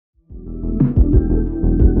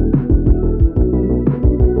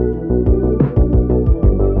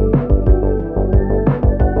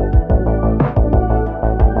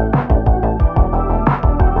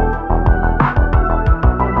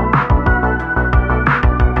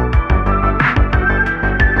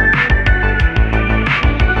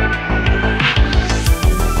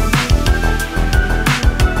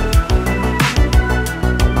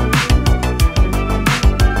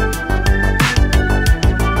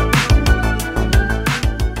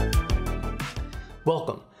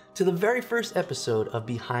to the very first episode of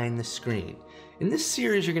Behind the Screen. In this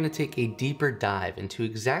series, you're going to take a deeper dive into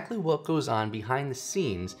exactly what goes on behind the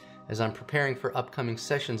scenes as I'm preparing for upcoming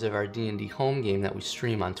sessions of our D&D home game that we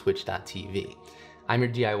stream on twitch.tv. I'm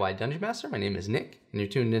your DIY Dungeon Master, my name is Nick, and you're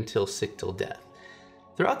tuned in till Sick Till Death.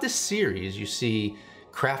 Throughout this series, you see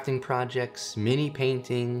crafting projects, mini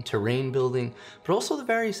painting, terrain building, but also the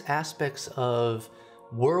various aspects of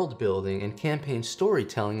world building and campaign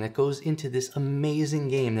storytelling that goes into this amazing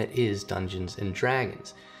game that is Dungeons and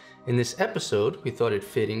Dragons. In this episode, we thought it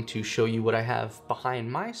fitting to show you what I have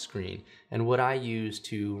behind my screen and what I use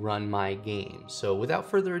to run my game. So without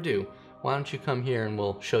further ado, why don't you come here and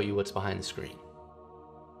we'll show you what's behind the screen.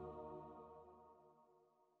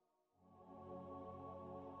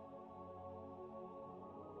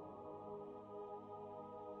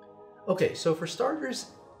 Okay, so for starters,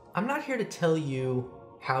 I'm not here to tell you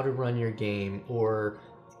how to run your game, or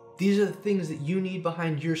these are the things that you need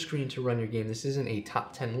behind your screen to run your game. This isn't a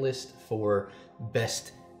top 10 list for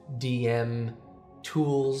best DM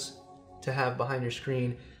tools to have behind your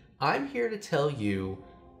screen. I'm here to tell you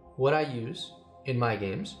what I use in my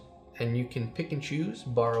games, and you can pick and choose,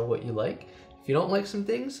 borrow what you like. If you don't like some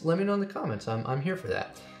things, let me know in the comments. I'm here for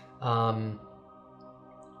that.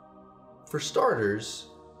 For starters,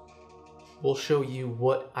 we'll show you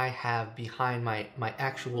what I have behind my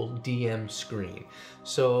actual DM screen.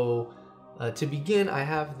 So to begin, I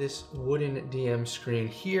have this wooden DM screen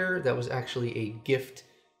here that was actually a gift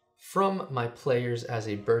from my players as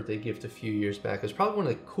a birthday gift a few years back. It was probably one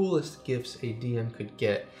of the coolest gifts a DM could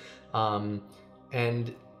get.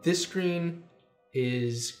 And this screen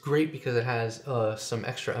is great because it has some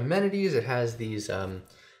extra amenities. It has these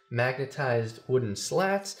magnetized wooden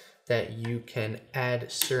slats that you can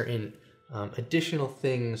add certain additional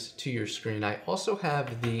things to your screen. I also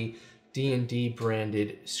have the D&D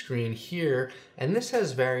branded screen here, and this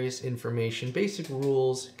has various information, basic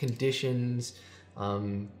rules, conditions,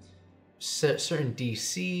 certain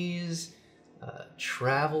DCs,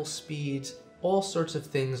 travel speeds, all sorts of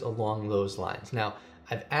things along those lines. Now,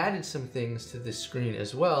 I've added some things to this screen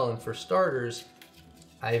as well, and for starters,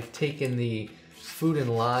 I've taken the food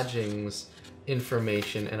and lodgings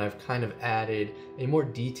information and I've kind of added a more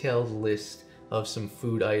detailed list of some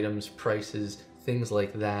food items, prices, things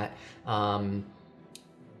like that.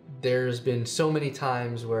 There's been so many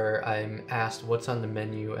times where I'm asked what's on the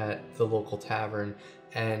menu at the local tavern,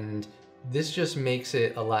 and this just makes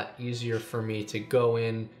it a lot easier for me to go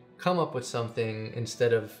in, come up with something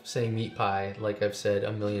instead of saying meat pie like I've said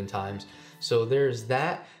a million times. So there's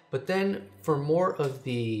that. But then for more of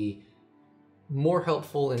the more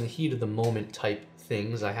helpful in the heat of the moment type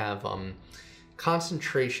things, I have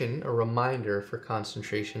concentration, a reminder for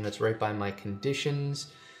concentration that's right by my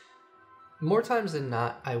conditions. More times than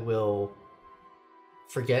not, I will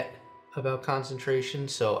forget about concentration,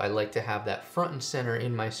 so I like to have that front and center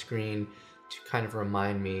in my screen to kind of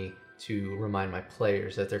remind my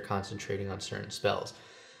players that they're concentrating on certain spells.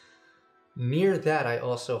 Near that, I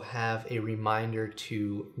also have a reminder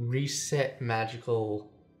to reset magical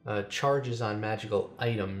charges on magical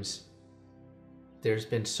items. There's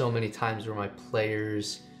been so many times where my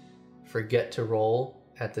players forget to roll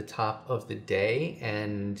at the top of the day,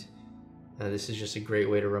 and this is just a great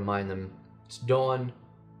way to remind them. It's dawn,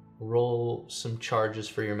 roll some charges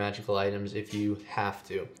for your magical items if you have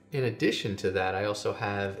to. In addition to that, I also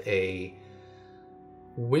have a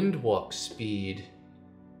windwalk speed,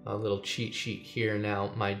 a little cheat sheet here.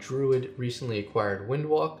 Now, my druid recently acquired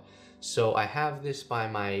windwalk, so I have this by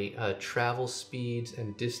my travel speeds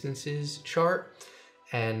and distances chart,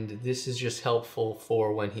 and this is just helpful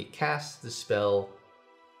for when he casts the spell.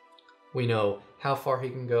 We know how far he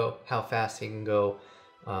can go, how fast he can go,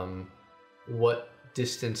 what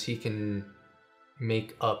distance he can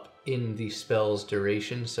make up in the spell's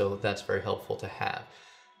duration, so that's very helpful to have.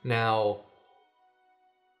 Now,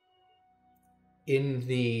 in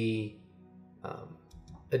the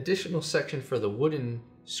additional section for the wooden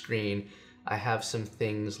screen, I have some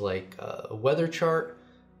things like a weather chart,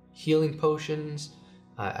 healing potions.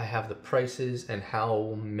 I have the prices and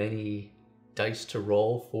how many dice to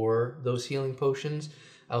roll for those healing potions.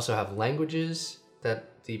 I also have languages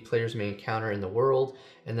that the players may encounter in the world,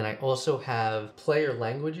 and then I also have player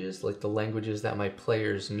languages, like the languages that my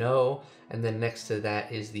players know, and then next to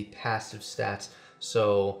that is the passive stats.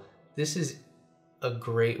 So this is a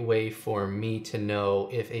great way for me to know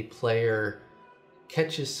if a player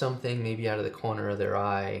catches something maybe out of the corner of their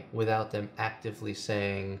eye without them actively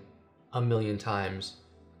saying a million times,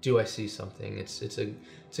 do I see something? It's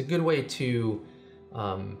a good way to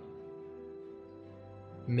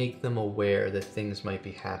make them aware that things might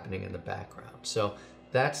be happening in the background. So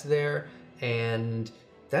that's there, and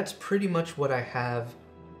that's pretty much what I have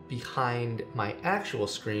behind my actual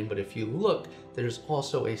screen. But if you look, there's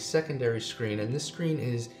also a secondary screen, and this screen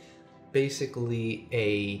is basically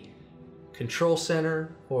a control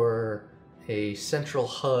center or a central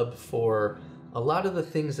hub for a lot of the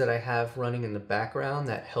things that I have running in the background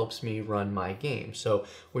that helps me run my game. So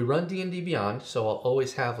we run D&D Beyond, so I'll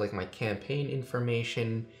always have like my campaign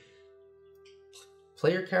information,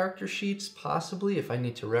 player character sheets possibly if I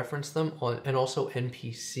need to reference them, and also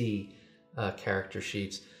NPC character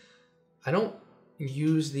sheets. I don't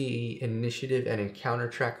use the initiative and encounter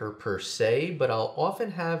tracker per se, but I'll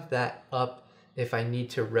often have that up if I need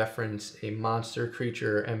to reference a monster,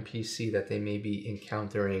 creature, or NPC that they may be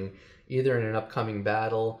encountering either in an upcoming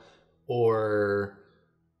battle or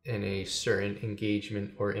in a certain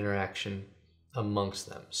engagement or interaction amongst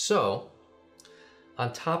them. So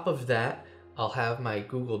on top of that, I'll have my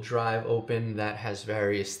Google Drive open that has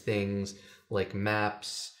various things like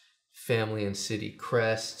maps, family and city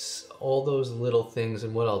crests, all those little things.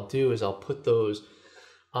 And what I'll do is I'll put those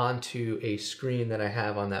onto a screen that I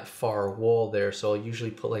have on that far wall there. So I'll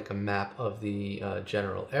usually put like a map of the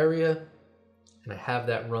general area, and I have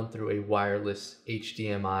that run through a wireless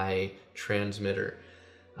HDMI transmitter.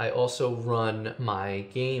 I also run my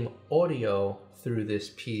game audio through this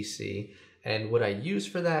PC, and what I use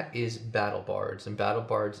for that is BattleBards, and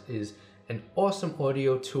BattleBards is an awesome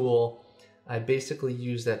audio tool. I basically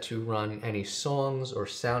use that to run any songs or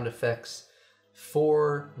sound effects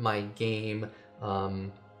for my game.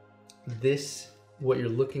 What you're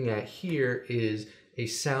looking at here is a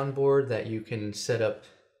soundboard that you can set up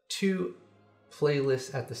two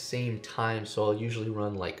playlists at the same time. So I'll usually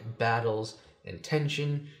run like battles and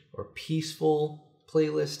tension, or peaceful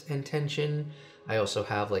playlist and tension. I also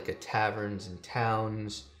have like a taverns and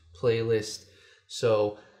towns playlist.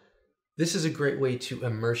 So this is a great way to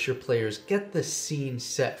immerse your players, get the scene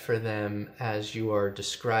set for them as you are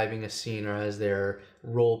describing a scene or as they're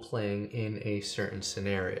role-playing in a certain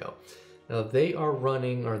scenario. Now they are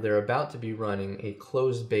running, or they're about to be running, a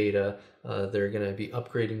closed beta. They're going to be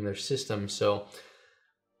upgrading their system. So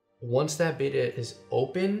once that beta is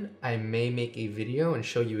open, I may make a video and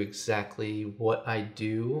show you exactly what I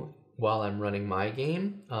do while I'm running my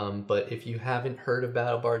game. But if you haven't heard of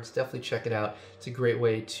BattleBards, definitely check it out. It's a great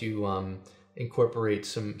way to incorporate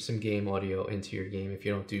some game audio into your game if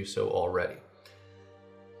you don't do so already.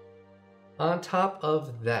 On top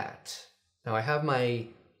of that, now I have my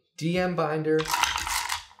DM binder.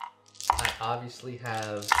 I obviously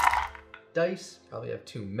have dice, probably have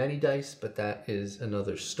too many dice, but that is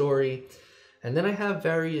another story. And then I have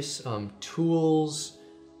various tools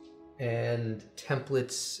and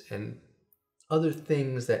templates and other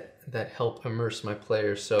things that help immerse my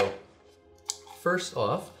players. So first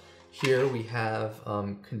off, here we have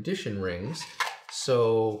condition rings.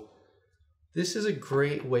 So this is a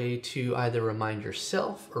great way to either remind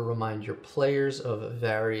yourself or remind your players of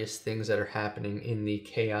various things that are happening in the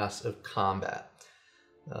chaos of combat.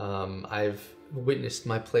 I've witnessed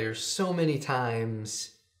my players so many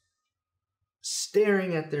times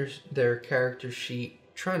staring at their character sheet,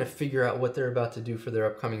 trying to figure out what they're about to do for their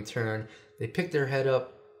upcoming turn. They pick their head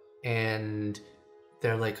up and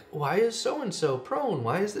they're like, why is so-and-so prone?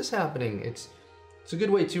 Why is this happening? It's a good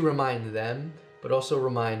way to remind them, but also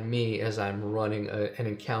remind me as I'm running an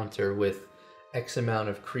encounter with X amount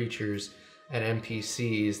of creatures and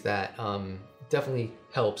NPCs that definitely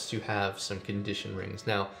helps to have some condition rings.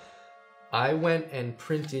 Now, I went and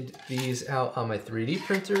printed these out on my 3D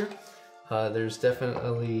printer. There's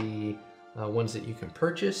definitely ones that you can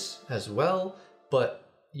purchase as well, but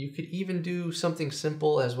you could even do something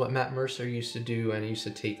simple as what Matt Mercer used to do, and he used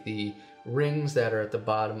to take the rings that are at the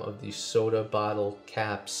bottom of these soda bottle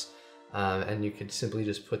caps, and you could simply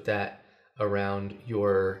just put that around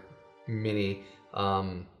your mini.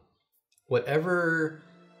 Whatever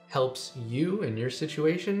helps you in your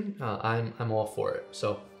situation, I'm all for it.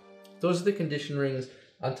 So those are the condition rings.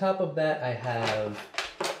 On top of that, I have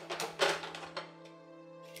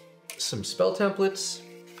some spell templates.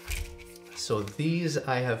 So these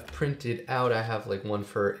I have printed out. I have like one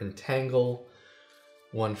for Entangle,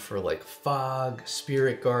 one for like Fog,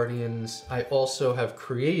 Spirit Guardians. I also have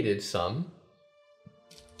created some.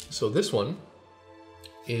 So this one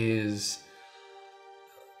is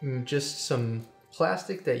just some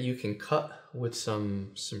plastic that you can cut with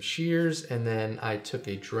some shears, and then I took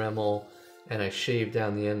a Dremel and I shaved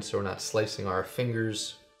down the end so we're not slicing our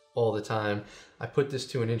fingers all the time. I put this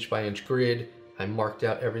to an inch-by-inch grid. I marked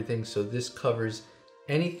out everything, so this covers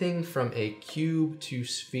anything from a cube to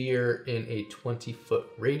sphere in a 20-foot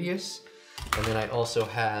radius. And then I also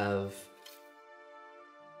have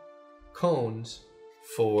cones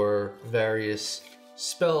for various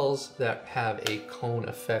spells that have a cone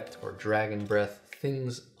effect or dragon breath,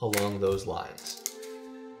 things along those lines.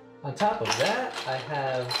 On top of that, I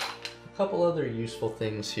have a couple other useful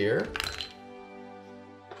things here.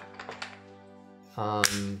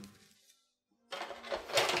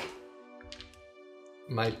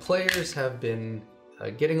 My players have been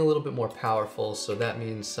getting a little bit more powerful, so that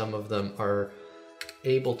means some of them are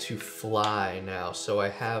able to fly now. So I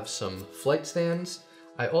have some flight stands.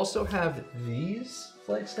 I also have these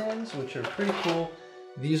flight stands, which are pretty cool.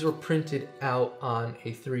 These were printed out on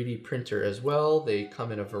a 3D printer as well. They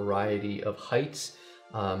come in a variety of heights.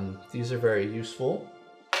 These are very useful.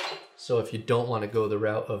 So if you don't want to go the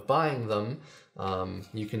route of buying them,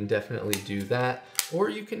 you can definitely do that. Or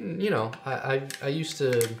you can, you know, I used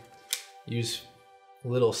to use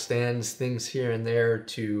little stands, things here and there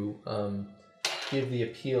to give the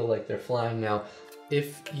appeal like they're flying. Now,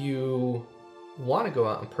 if you want to go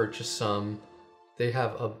out and purchase some, they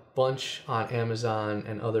have a bunch on Amazon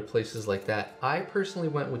and other places like that. I personally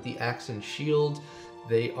went with the Axe and Shield.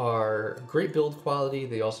 They are great build quality.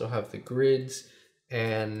 They also have the grids,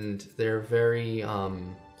 and they're very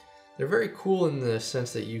cool in the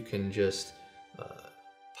sense that you can just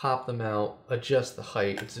pop them out, adjust the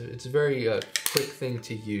height. It's a very quick thing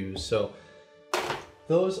to use. So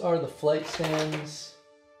those are the flight stands.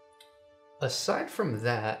 Aside from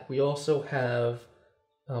that, we also have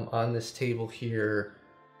on this table here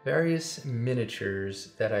various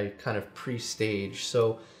miniatures that I kind of pre-stage.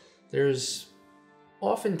 So there's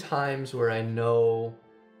often times where I know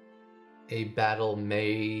a battle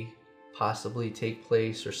may possibly take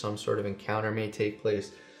place or some sort of encounter may take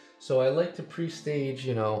place. So I like to pre-stage,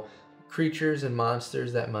 you know, creatures and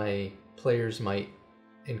monsters that my players might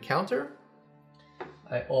encounter.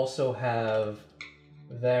 I also have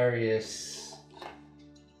various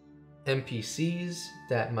NPCs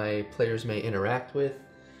that my players may interact with.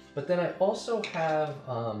 But then I also have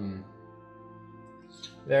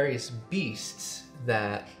various beasts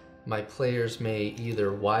that my players may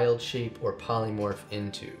either wild shape or polymorph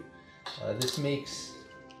into. This makes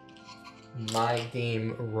my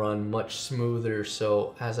game run much smoother,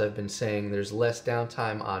 so as I've been saying, there's less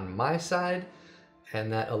downtime on my side,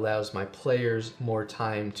 and that allows my players more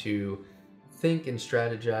time to think and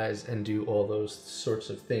strategize and do all those sorts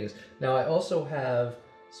of things. Now I also have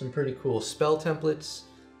some pretty cool spell templates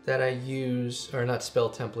that I use, or not spell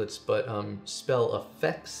templates, but spell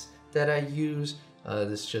effects that I use.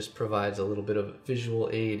 This just provides a little bit of visual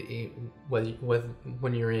aid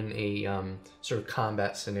when you're in a sort of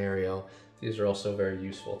combat scenario. These are also very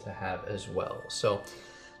useful to have as well. So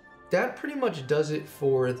that pretty much does it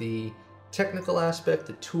for the technical aspect,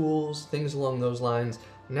 the tools, things along those lines.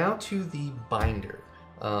 Now to the binder.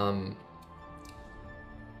 I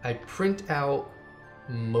print out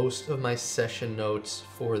most of my session notes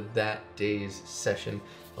for that day's session.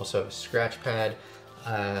 Also have a scratch pad.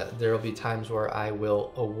 There will be times where I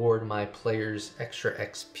will award my players extra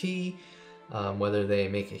XP, whether they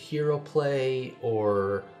make a hero play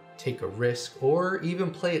or take a risk or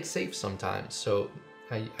even play it safe sometimes. So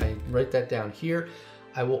I write that down here.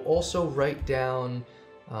 I will also write down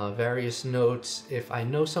various notes if I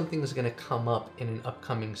know something is going to come up in an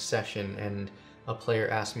upcoming session and a player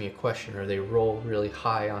asks me a question or they roll really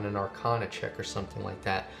high on an Arcana check or something like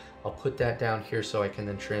that. I'll put that down here so I can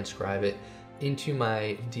then transcribe it into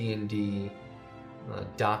my D&D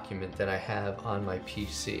document that I have on my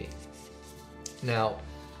PC. Now,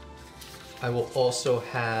 I will also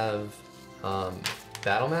have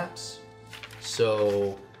battle maps.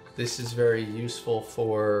 So this is very useful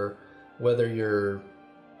for whether you're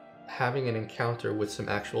having an encounter with some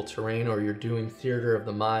actual terrain or you're doing theater of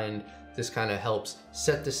the mind. This kind of helps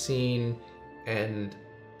set the scene and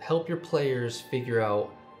help your players figure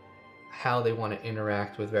out how they want to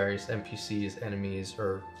interact with various NPCs, enemies,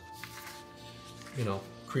 or, you know,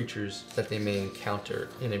 creatures that they may encounter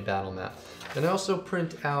in a battle map. And I also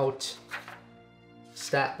print out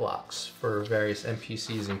stat blocks for various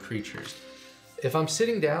NPCs and creatures. If I'm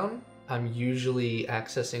sitting down, I'm usually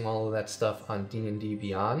accessing all of that stuff on D&D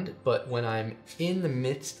Beyond, but when I'm in the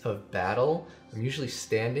midst of battle, I'm usually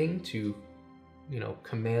standing to, you know,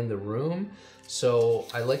 command the room. So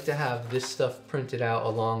I like to have this stuff printed out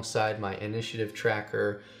alongside my initiative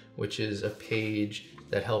tracker, which is a page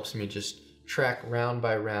that helps me just track round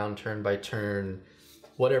by round, turn by turn,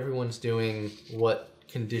 what everyone's doing, what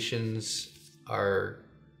conditions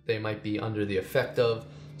they might be under the effect of.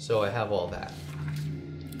 So I have all that.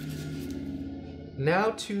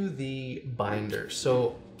 Now to the binder.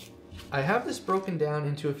 So I have this broken down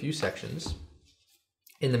into a few sections.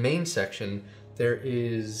 In the main section, there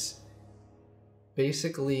is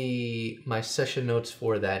basically my session notes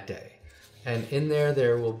for that day. And in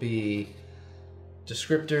there will be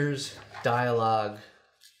descriptors, dialogue,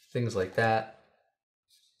 things like that.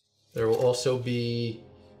 There will also be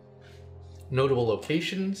notable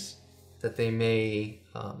locations that they may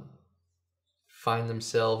find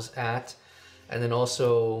themselves at. And then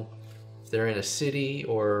also, if they're in a city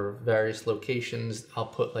or various locations, I'll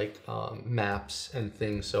put like maps and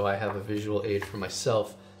things so I have a visual aid for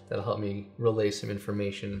myself that'll help me relay some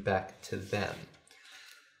information back to them.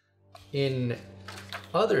 In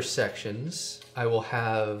other sections, I will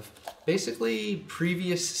have basically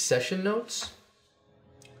previous session notes.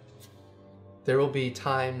 There will be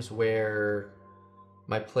times where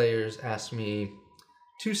my players ask me,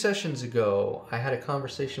 2 sessions ago, I had a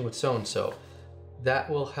conversation with so-and-so. That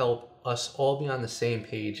will help us all be on the same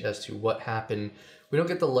page as to what happened. We don't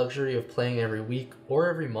get the luxury of playing every week or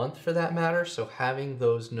every month for that matter, so having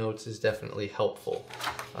those notes is definitely helpful.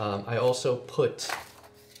 I also put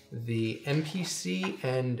the NPC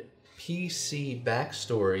and PC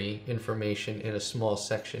backstory information in a small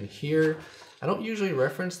section here. I don't usually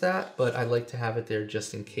reference that, but I like to have it there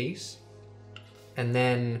just in case. And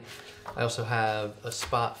then I also have a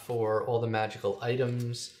spot for all the magical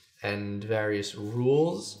items and various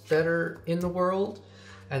rules that are in the world.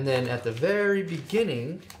 And then at the very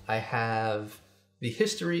beginning, I have the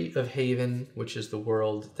history of Haven, which is the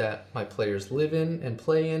world that my players live in and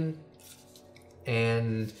play in.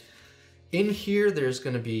 And in here, there's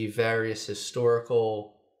going to be various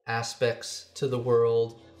historical aspects to the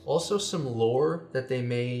world. Also some lore that they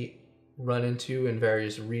may run into in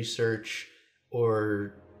various research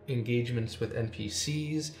or engagements with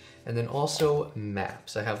NPCs, and then also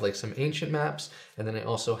maps. I have like some ancient maps, and then I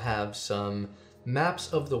also have some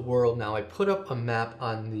maps of the world. Now I put up a map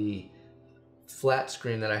on the flat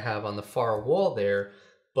screen that I have on the far wall there,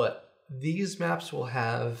 but these maps will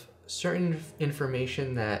have certain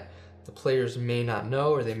information that the players may not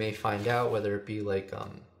know or they may find out, whether it be like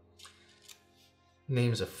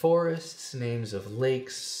names of forests, names of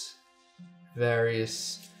lakes,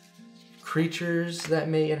 various creatures that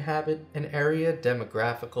may inhabit an area,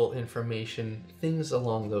 demographical information, things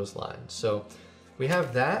along those lines. So we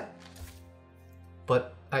have that,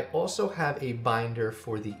 but I also have a binder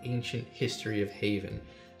for the ancient history of Haven,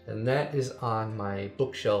 and that is on my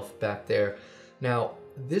bookshelf back there. Now,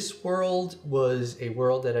 this world was a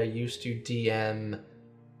world that I used to DM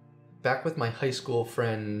back with my high school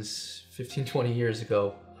friends 15, 20 years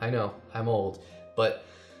ago. I know, I'm old, but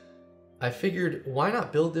I figured why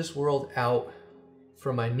not build this world out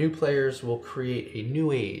for my new players. We'll create a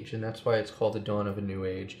new age, and that's why it's called the Dawn of a New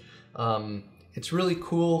Age. It's really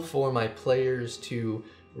cool for my players to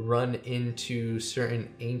run into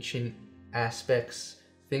certain ancient aspects,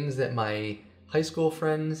 things that my high school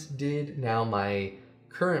friends did. Now my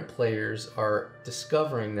current players are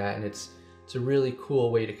discovering that, and it's a really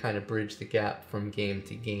cool way to kind of bridge the gap from game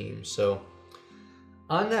to game. So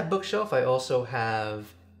on that bookshelf, I also have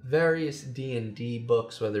various D&D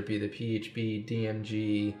books, whether it be the PHB,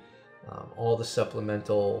 DMG, all the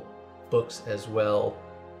supplemental books as well.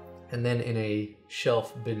 And then in a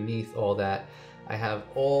shelf beneath all that, I have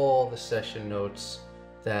all the session notes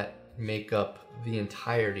that make up the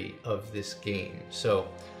entirety of this game. So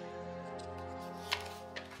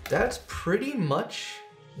that's pretty much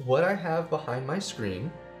what I have behind my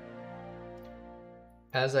screen.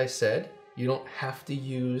 As I said, you don't have to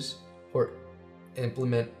use or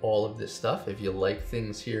implement all of this stuff. If you like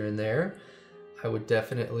things here and there, I would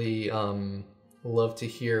definitely love to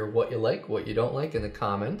hear what you like, what you don't like in the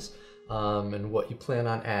comments, and what you plan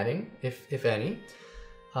on adding, if any.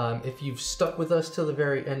 If you've stuck with us till the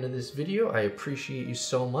very end of this video, I appreciate you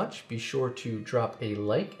so much. Be sure to drop a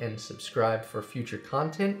like and subscribe for future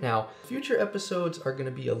content. Now, future episodes are going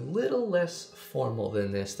to be a little less formal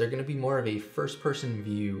than this. They're going to be more of a first-person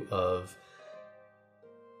view of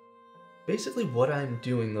basically what I'm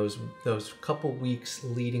doing those couple weeks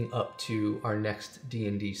leading up to our next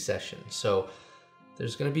D&D session. So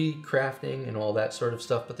there's going to be crafting and all that sort of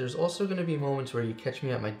stuff, but there's also going to be moments where you catch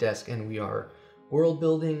me at my desk and we are world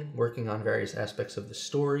building, working on various aspects of the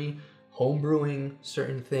story, homebrewing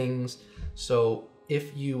certain things. So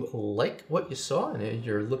if you like what you saw and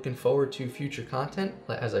you're looking forward to future content,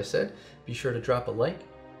 as I said, be sure to drop a like,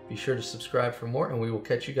 be sure to subscribe for more, and we will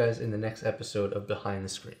catch you guys in the next episode of Behind the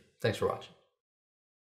Screen. Thanks for watching.